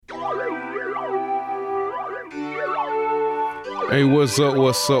Hey, what's up,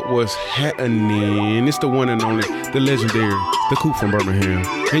 what's happening? It's the one and only, the legendary, the Coop from Birmingham.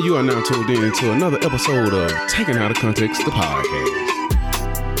 And you are now tuned in to another episode of Taking Out of Context, the podcast.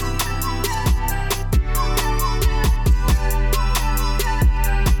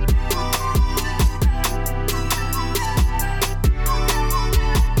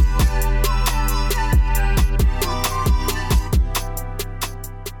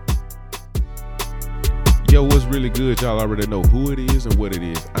 Yo, what's really good? Y'all already know who it is and what it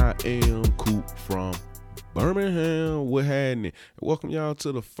is. I am Coop from Birmingham. What happening? Welcome y'all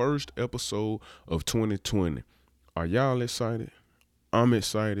to the first episode of 2020. Are y'all excited? I'm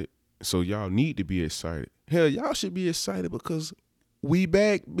excited. So y'all need to be excited. Hell, y'all should be excited because we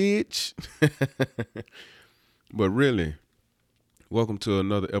back, bitch. But really, welcome to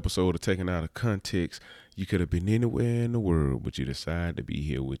another episode of Taking Out of Context. You could have been anywhere in the world, but you decided to be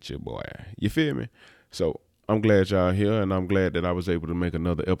here with your boy. You feel me? So I'm glad y'all here, and I'm glad that I was able to make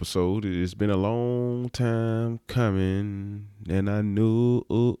another episode. It's been a long time coming, and I knew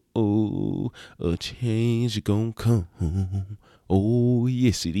a change gonna come. Oh,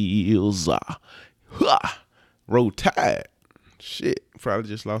 yes it is. Roll Tide. Shit, probably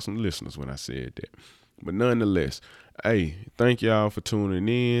just lost some listeners when I said that. But nonetheless, hey, thank y'all for tuning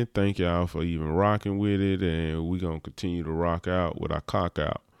in. Thank y'all for even rocking with it, and we gonna continue to rock out with our cock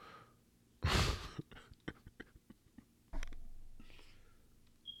out.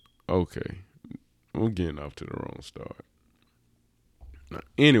 Okay, we're getting off to the wrong start.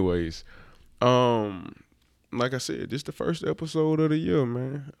 Anyways, like I said, this the first episode of the year,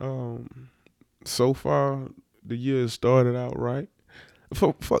 man. So far the year started out right.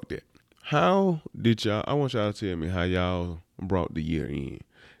 Fuck that. How did y'all? I want y'all to tell me how y'all brought the year in.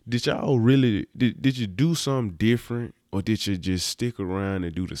 Did y'all really? Did you do something different, or did you just stick around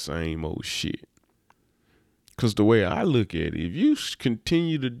and do the same old shit? Because the way I look at it, if you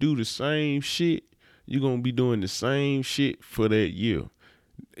continue to do the same shit, you're going to be doing the same shit for that year.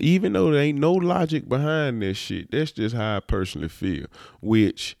 Even though there ain't no logic behind that shit, that's just how I personally feel.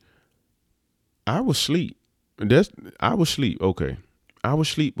 Which, I was asleep. I was asleep, okay. I was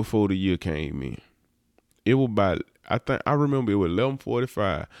asleep before the year came in. It was about, I remember it was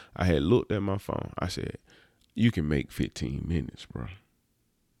 11:45. I had looked at my phone. I said, you can make 15 minutes, bro.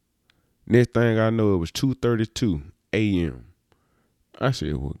 Next thing I know, it was 2:32 a.m. I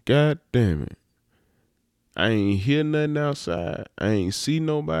said, well, God damn it. I ain't hear nothing outside. I ain't see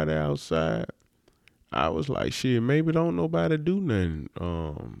nobody outside. I was like, shit, maybe don't nobody do nothing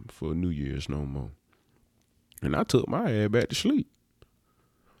for New Year's no more. And I took my ass back to sleep.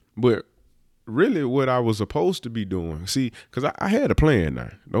 But really what I was supposed to be doing, see, because I had a plan now.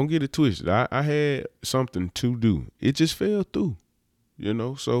 Don't get it twisted. I had something to do. It just fell through,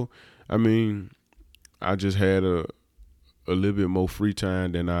 So, I mean, I just had a little bit more free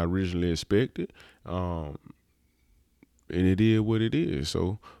time than I originally expected. And it is what it is.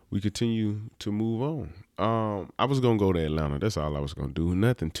 So we continue to move on. I was going to go to Atlanta. That's all I was going to do.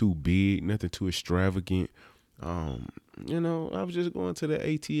 Nothing too big, nothing too extravagant. I was just going to the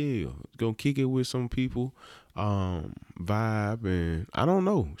ATL, going to kick it with some people, vibe, and I don't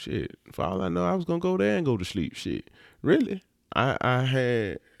know, shit. For all I know, I was going to go there and go to sleep, shit. Really? I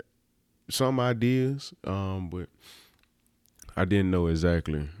had some ideas, but I didn't know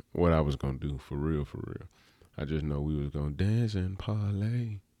exactly what I was going to do, for real. I just know we was going to dance and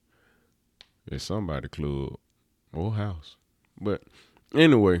parlay at somebody club or house. But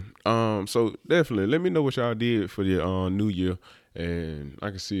anyway, so definitely let me know what y'all did for the new year, and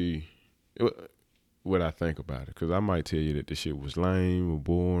I can see what I think about it, because I might tell you that the shit was lame or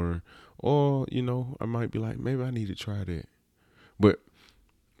boring, or, I might be like, maybe I need to try that. But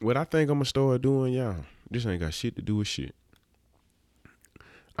what I think I'm going to start doing, y'all, this ain't got shit to do with shit.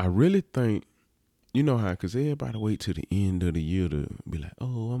 I really think, you know how, because everybody wait till the end of the year to be like,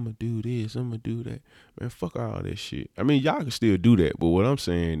 oh, I'm going to do this, I'm going to do that. Man, fuck all that shit. I mean, y'all can still do that, but what I'm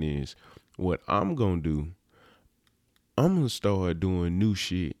saying is, what I'm going to do, I'm going to start doing new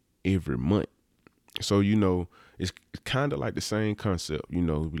shit every month. So, it's kind of like the same concept, be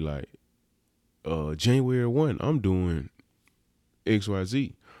like, January 1, I'm doing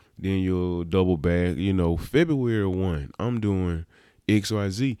XYZ. Then you'll double back, February 1, I'm doing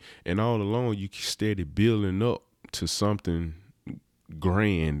XYZ. And all along, you can steady building up to something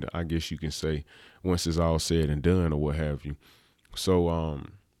grand, I guess you can say, once it's all said and done or what have you. So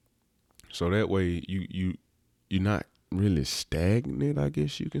so that way you're not really stagnant, I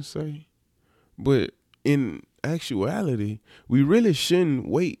guess you can say. But in actuality, we really shouldn't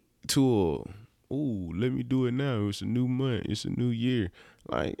wait till, let me do it now. It's a new month. It's a new year.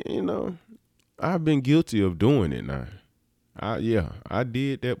 Like, I've been guilty of doing it now. I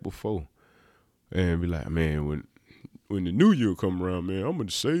did that before. And be like, man, when the new year come around, man, I'm gonna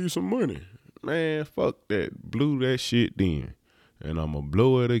save some money. Man, fuck that. Blew that shit then. And I'm gonna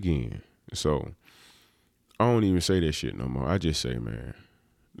blow it again. So I don't even say that shit no more. I just say, man,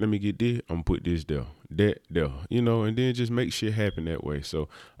 let me get this, I'm gonna put this there, that there, and then just make shit happen that way. So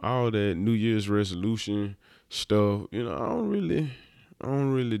all that New Year's resolution stuff, I don't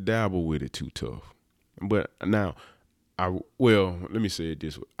really dabble with it too tough. But now, let me say it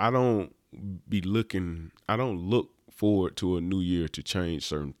this way: I don't look forward to a new year to change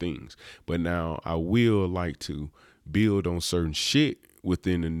certain things. But now I will like to build on certain shit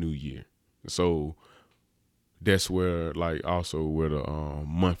within the new year. So that's where like also where the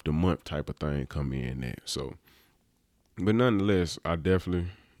month to month type of thing come in at. So, but nonetheless, I definitely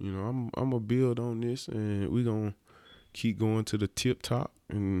I'm gonna build on this, and we gonna keep going to the tip top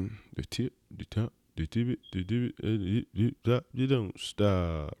and the top, the tip, the top. You don't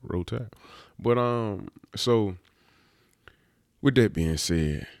stop, roll tap. But so with that being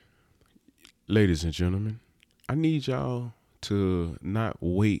said, ladies and gentlemen, I need y'all to not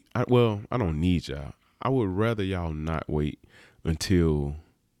wait. I don't need y'all. I would rather y'all not wait until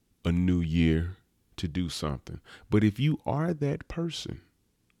a new year to do something. But if you are that person,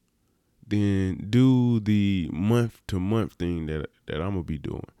 then do the month to month thing that I'm gonna be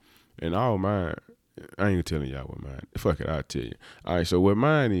doing. And all mine, I ain't telling y'all what mine. Fuck it, I'll tell you. All right, so what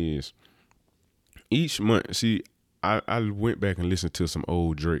mine is each month. See, I went back and listened to some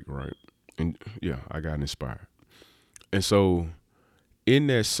old Drake, right? And yeah, I got inspired. And so in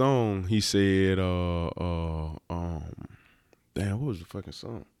that song, he said, damn, what was the fucking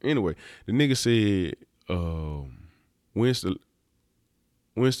song? Anyway, the nigga said, when's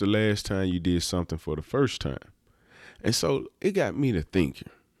the last time you did something for the first time? And so it got me to thinking,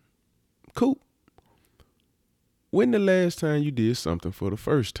 cool. When the last time you did something for the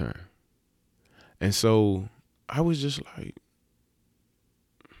first time? And so I was just like,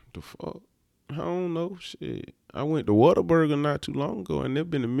 the fuck? I don't know, shit. I went to Whataburger not too long ago, and it's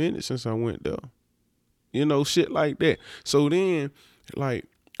been a minute since I went there. Shit like that. So then, like,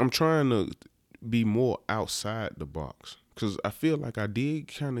 I'm trying to be more outside the box, because I feel like I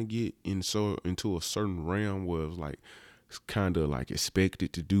did kind of get into a certain realm where it was like kind of like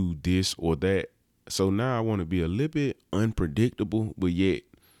expected to do this or that. So now I want to be a little bit unpredictable, but yet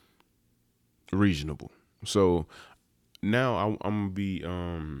reasonable. So now I'm gonna be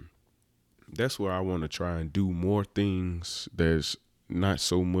that's where I want to try and do more things that's not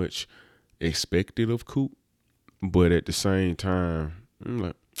so much expected of Coop, but at the same time, I'm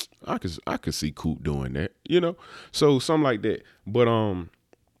like, I could see Coop doing that, so something like that. But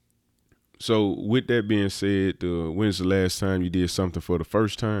so with that being said, when's the last time you did something for the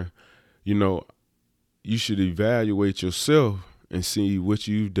first time? You should evaluate yourself and see what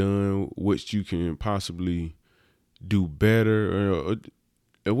you've done, what you can possibly do better, or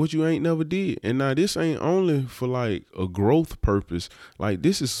what you ain't never did. And now this ain't only for like a growth purpose. Like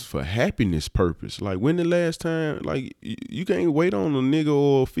this is for happiness purpose. Like when the last time, like you can't wait on a nigga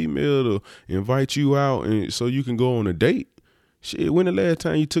or a female to invite you out and so you can go on a date. Shit, when the last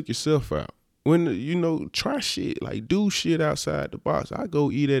time you took yourself out? When try shit, like do shit outside the box. I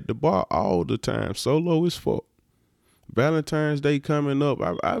go eat at the bar all the time, solo as fuck. Valentine's Day coming up.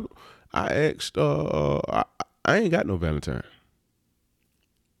 I asked. I ain't got no Valentine.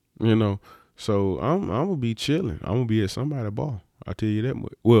 So I'm gonna be chilling. I'm gonna be at somebody's bar. I tell you that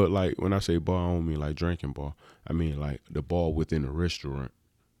much. Well, like when I say bar, I don't mean like drinking bar. I mean like the bar within a restaurant.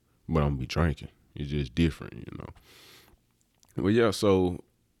 But I'm gonna be drinking. It's just different. Well, yeah. So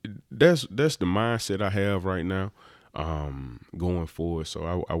that's the mindset I have right now, going forward.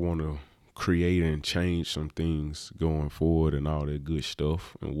 So I want to create and change some things going forward and all that good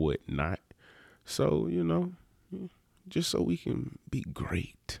stuff and whatnot. So just so we can be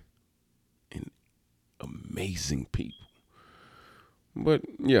great and amazing people. But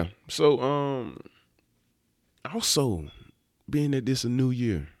yeah, so also being that this a new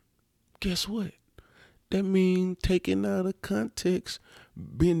year, guess what? That mean taking out of context,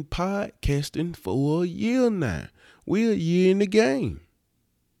 been podcasting for a year now. We're a year in the game.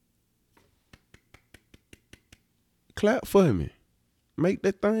 Clap for me. Make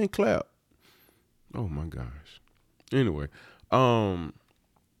that thing clap. Oh my gosh. Anyway,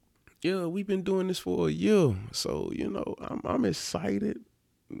 yeah, we've been doing this for a year. So, I'm excited.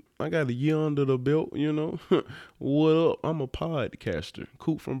 I got a year under the belt, What up? I'm a podcaster.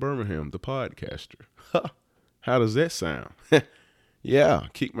 Coop from Birmingham, the podcaster. How does that sound? Yeah,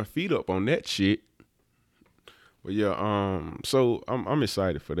 kick my feet up on that shit. But yeah, so I'm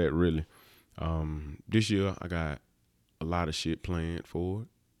excited for that really. This year I got a lot of shit planned for it.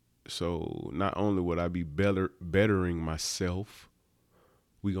 So not only would I be bettering myself,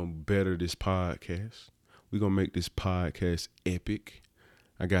 we gonna better this podcast. We gonna make this podcast epic.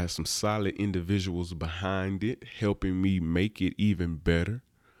 I got some solid individuals behind it, helping me make it even better.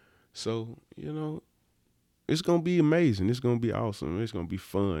 So, it's gonna be amazing. It's gonna be awesome. It's gonna be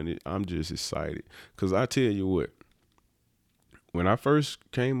fun. I'm just excited. Cause I tell you what, when I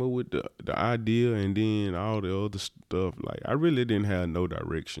first came up with the idea and then all the other stuff, like I really didn't have no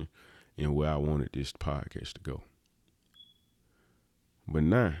direction in where I wanted this podcast to go. But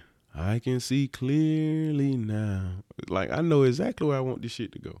now I can see clearly now. Like I know exactly where I want this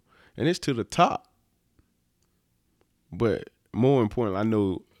shit to go. And it's to the top. But more importantly, I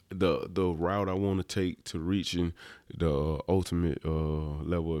know the route I want to take to reaching the ultimate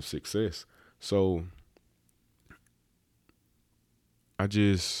level of success. So I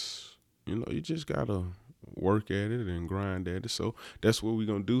just, you just gotta work at it and grind at it. So that's what we're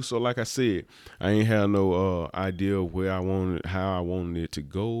gonna do. So like I said, I ain't have no idea of where I wanted, how I wanted it to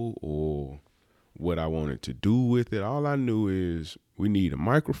go, or what I wanted to do with it. All I knew is we needed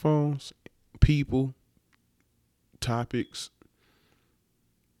microphones, people, topics,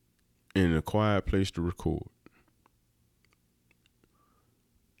 and a quiet place to record.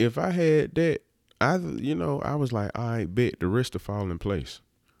 If I had that, I was like, all right, bet the rest will fall in place.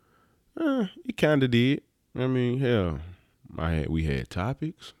 It kind of did. I mean, hell, we had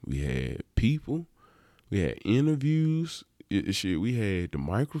topics, we had people, we had interviews. We had the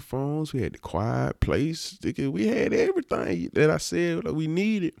microphones, we had the quiet place. We had everything that I said that we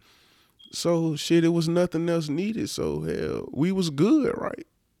needed. So shit, it was nothing else needed. So hell, we was good, right?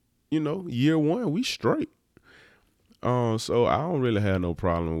 Year one, we straight. So I don't really have no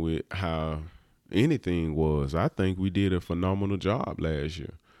problem with how anything was. I think we did a phenomenal job last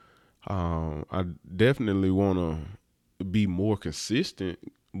year. I definitely want to be more consistent,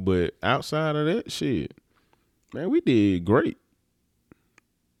 but outside of that shit, man, we did great.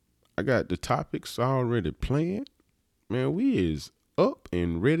 I got the topics already planned. Man, we is up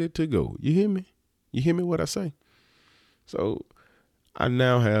and ready to go. You hear me? You hear me what I say? So I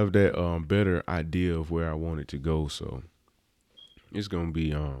now have that better idea of where I want it to go. So it's gonna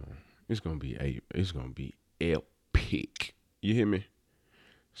be epic. You hear me?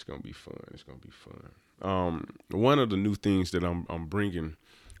 It's gonna be fun. It's gonna be fun. One of the new things that I'm bringing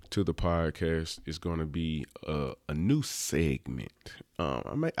to the podcast is gonna be a new segment.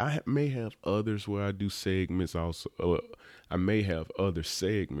 I may have others where I do segments also. I may have other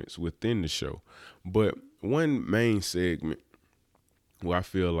segments within the show, but one main segment where I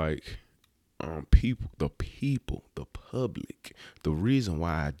feel like the public, the reason why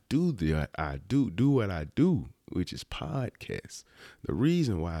I do what I do, which is podcasts. The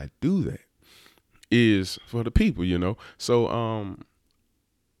reason why I do that is for the people, So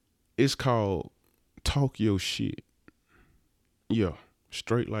it's called Talk Your Shit. Yeah,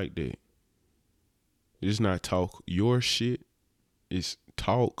 straight like that. It's not talk your shit. It's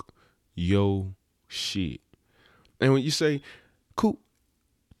talk your shit. And when you say, cool,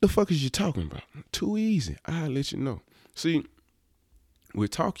 the fuck is you talking about? Too easy. I'll let you know. See,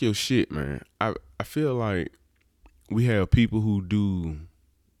 with Talk Your Shit, man, I feel like we have people who do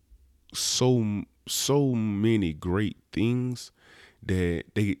so many great things that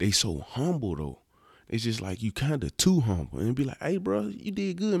they so humble though. It's just like you kind of too humble and be like, hey, bro, you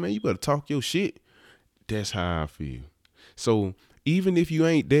did good, man. You better talk your shit. That's how I feel. So even if you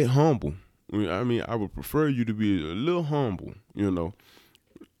ain't that humble, I would prefer you to be a little humble,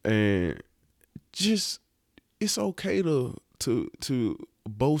 and just it's okay to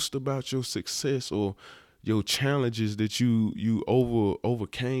boast about your success or your challenges that you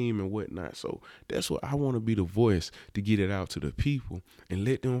overcame and whatnot. So that's what I want to be, the voice to get it out to the people and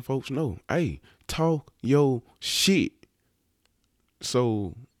let them folks know, hey, talk your shit.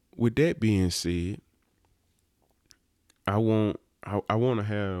 So with that being said, I want to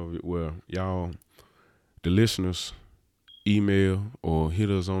have it where y'all, the listeners, email or hit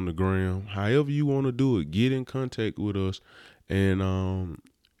us on the gram. However you want to do it, get in contact with us and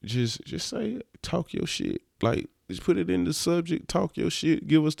just say talk your shit. Like just put it in the subject, talk your shit,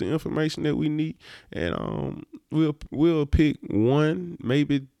 give us the information that we need, and we'll pick one,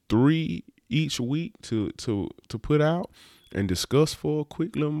 maybe 3 each week to put out and discuss for a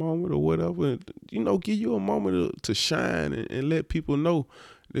quick little moment or whatever. Give you a moment to shine and let people know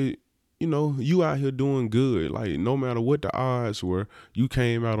that you out here doing good. Like no matter what the odds were, you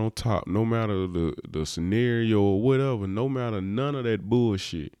came out on top. No matter the scenario or whatever, no matter none of that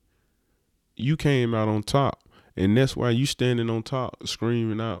bullshit, you came out on top. And that's why you standing on top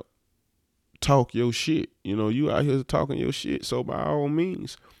screaming out, talk your shit. You know, you out here talking your shit. So by all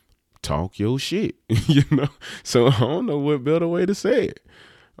means, talk your shit. You know. So I don't know what better way to say it.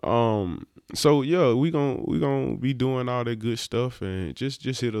 So yeah, we gonna be doing all that good stuff, and just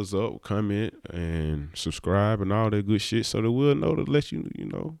hit us up, comment and subscribe and all that good shit, so that we'll know to let you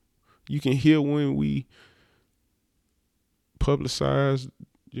know you can hear when we publicize,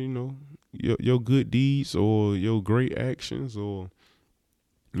 your good deeds or your great actions, or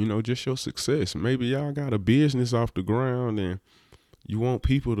just your success. Maybe y'all got a business off the ground and you want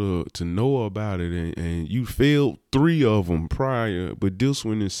people to know about it, and you failed 3 of them prior, but this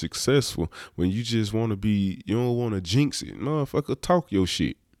one is successful. When you just want to you don't want to jinx it. Motherfucker, talk your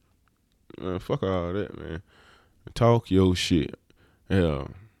shit. Fuck all that, man. Talk your shit. Yeah,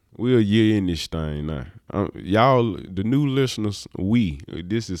 we're a year in this thing now. Y'all, the new listeners,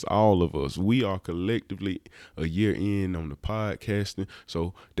 this is all of us. We are collectively a year in on the podcasting.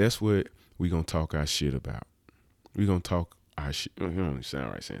 So that's what we going to talk our shit about. We going to talk our shit. You don't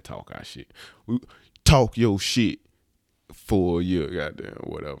sound right saying talk our shit. We talk your shit for a year, goddamn,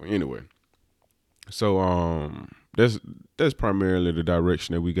 whatever. Anyway, so that's primarily the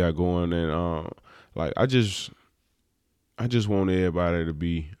direction that we got going, and like I just want everybody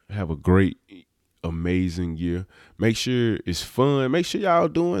to have a great, amazing year. Make sure it's fun. Make sure y'all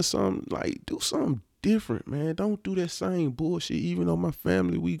doing something, like do something different, man. Don't do that same bullshit. Even though my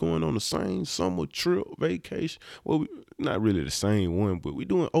family, we going on the same summer trip, vacation. Well, not really the same one, but we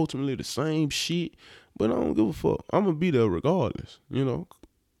doing ultimately the same shit. But I don't give a fuck. I'm gonna be there regardless,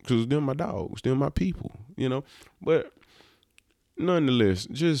 because they're my dogs, they're my people, But nonetheless,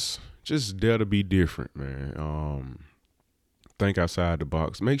 just dare to be different, man. Think outside the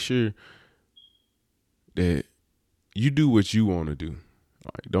box. Make sure that you do what you want to do.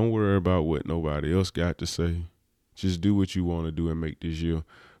 Like, don't worry about what nobody else got to say. Just do what you want to do and make this year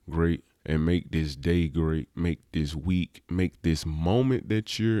great, and make this day great, make this week, make this moment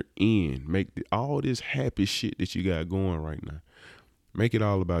that you're in, make all this happy shit that you got going right now. Make it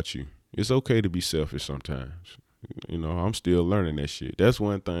all about you. It's okay to be selfish sometimes. I'm still learning that shit. That's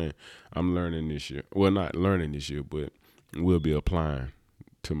one thing I'm learning this year. Well, not learning this year, but will be applying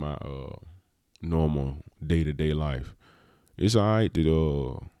to my normal day-to-day life. It's all right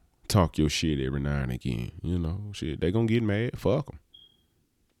to talk your shit every now and again. Shit, they gonna get mad. Fuck them.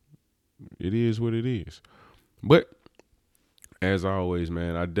 It is what it is. But as always,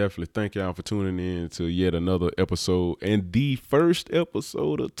 man, I definitely thank y'all for tuning in to yet another episode, and the first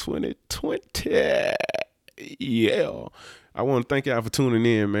episode of 2020. Yeah, I want to thank y'all for tuning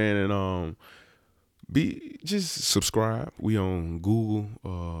in, man, and just subscribe. We on Google,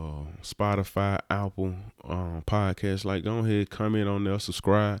 Spotify, Apple, podcasts. Like, go ahead, comment on there,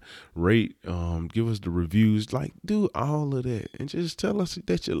 subscribe, rate, give us the reviews. Like, do all of that, and just tell us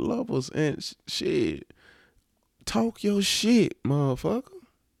that you love us, and shit, talk your shit, motherfucker.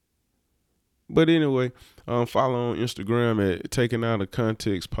 But anyway, follow on Instagram at Taking Out of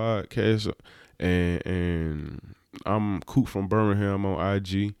Context Podcast, and I'm Coop from Birmingham on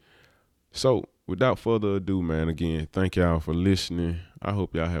IG. So, without further ado, man, again, thank y'all for listening. I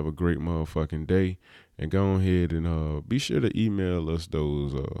hope y'all have a great motherfucking day. And go ahead and be sure to email us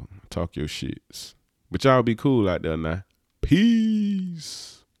those talk your shits. But y'all be cool out there now.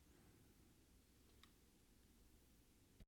 Peace.